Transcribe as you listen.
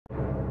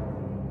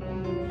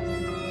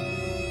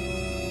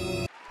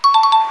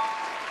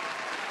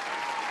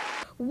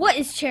What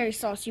is Cherry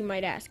Sauce, you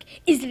might ask?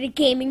 Is it a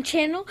gaming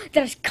channel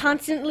that is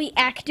constantly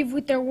active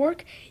with their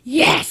work?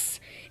 Yes!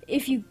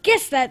 If you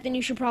guessed that, then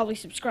you should probably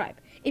subscribe.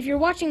 If you're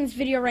watching this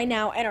video right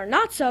now and are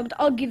not subbed,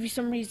 I'll give you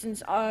some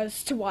reasons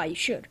as to why you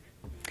should.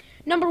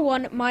 Number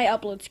 1, my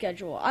upload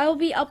schedule. I will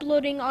be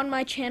uploading on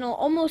my channel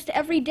almost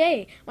every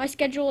day. My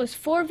schedule is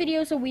 4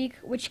 videos a week,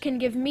 which can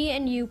give me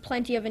and you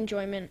plenty of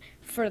enjoyment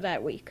for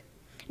that week.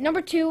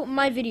 Number 2,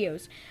 my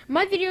videos.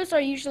 My videos are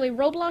usually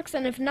Roblox,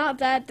 and if not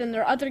that, then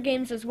there are other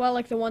games as well,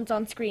 like the ones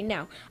on screen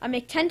now. I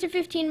make 10 to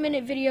 15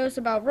 minute videos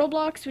about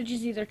Roblox, which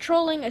is either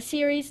trolling, a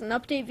series, an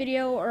update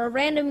video, or a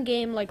random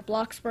game like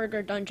Bloxburg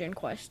or Dungeon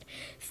Quest.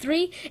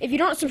 3, if you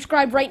don't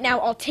subscribe right now,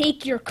 I'll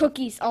take your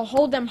cookies. I'll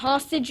hold them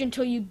hostage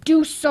until you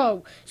do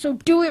so. So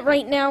do it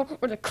right now,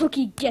 or the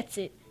cookie gets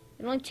it.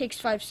 It only takes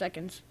 5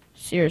 seconds.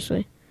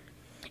 Seriously.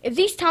 If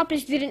these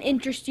topics didn't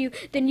interest you,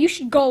 then you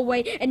should go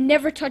away and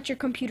never touch your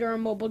computer or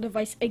mobile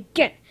device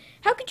again.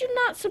 How could you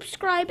not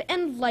subscribe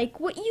and like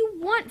what you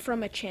want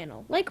from a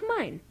channel, like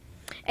mine?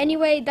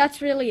 Anyway,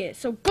 that's really it.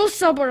 So go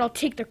sub or I'll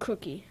take the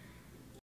cookie.